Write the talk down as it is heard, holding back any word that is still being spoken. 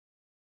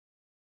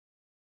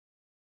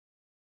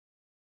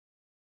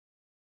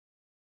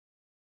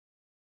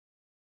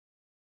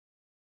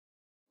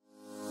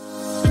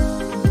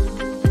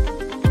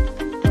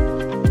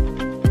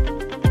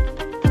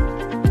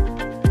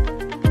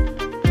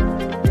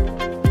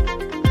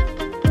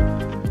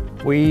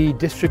We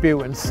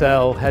distribute and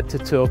sell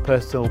head-to-toe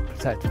personal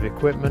protective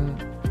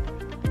equipment.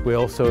 We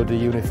also do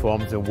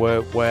uniforms and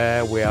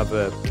workwear. We have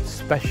a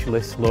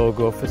specialist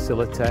logo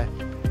facility,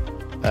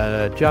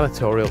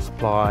 janitorial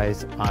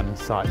supplies and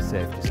site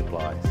safety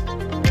supplies.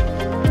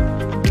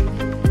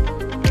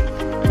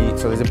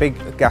 So there's a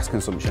big gas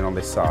consumption on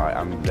this site,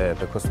 and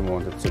the customer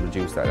wanted to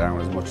reduce that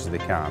down as much as they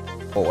can.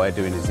 What we're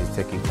doing is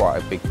taking quite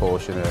a big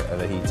portion of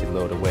the heated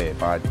load away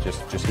by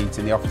just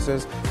heating the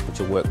offices, which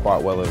will work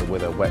quite well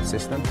with a wet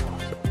system.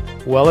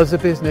 Well, as a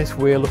business,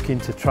 we're looking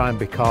to try and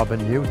be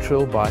carbon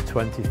neutral by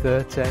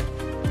 2030.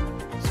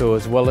 So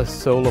as well as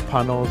solar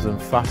panels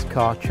and fast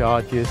car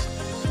chargers,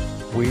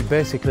 we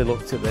basically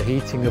looked at the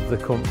heating of the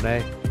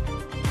company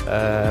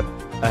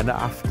and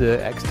after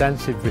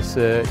extensive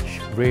research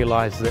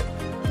realised that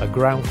a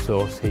ground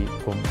source heat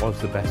pump was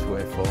the best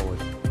way forward.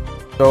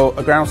 So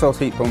a ground source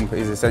heat pump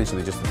is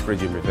essentially just a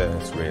fridge in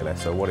reverse, really.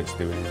 So what it's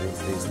doing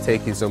is it's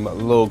taking some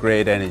low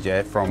grade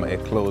energy from a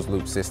closed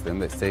loop system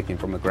that's taken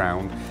from the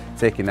ground,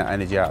 taking that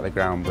energy out of the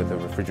ground with a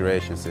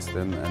refrigeration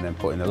system and then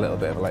putting a little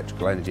bit of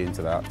electrical energy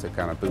into that to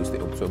kind of boost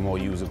it up to a more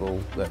usable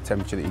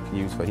temperature that you can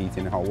use for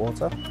heating hot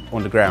water.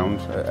 Underground,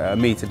 a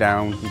metre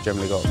down, you've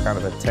generally got kind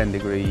of a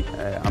 10-degree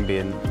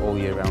ambient all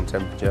year round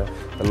temperature.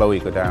 The lower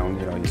you go down,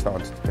 you're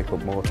starting to pick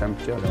up more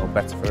temperature,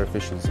 better for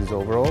efficiencies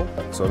overall.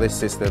 So this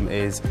system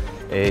is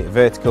a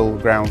vertical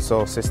ground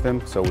source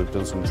system, so we've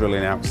done some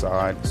drilling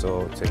outside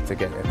so to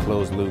get a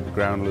closed loop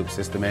ground loop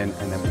system in,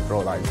 and then we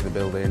brought that into the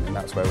building, and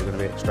that's where we're going to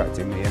be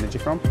extracting the energy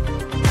from.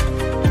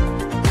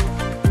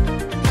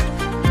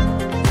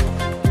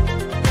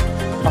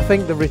 I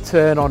think the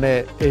return on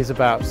it is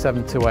about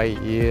 7 to 8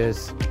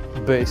 years,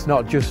 but it's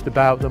not just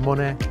about the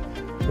money,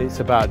 it's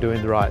about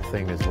doing the right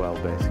thing as well,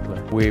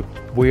 basically.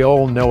 We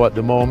all know at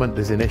the moment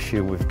there's an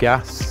issue with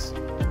gas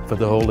for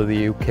the whole of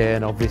the UK,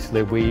 and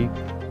obviously we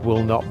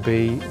will not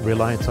be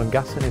reliant on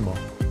gas anymore.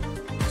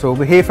 So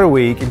we'll be here for a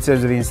week in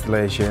terms of the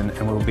installation,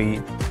 and we'll be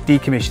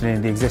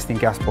decommissioning the existing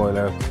gas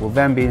boiler. We'll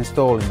then be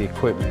installing the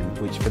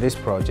equipment, which for this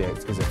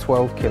project is a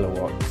 12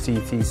 kilowatt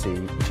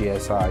CTC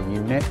GSI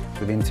unit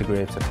with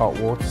integrated hot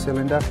water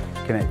cylinder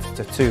connected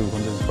to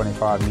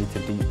 225 metre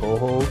deep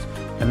boreholes.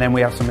 And then we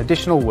have some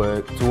additional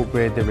work to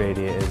upgrade the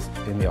radiators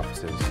in the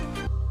offices.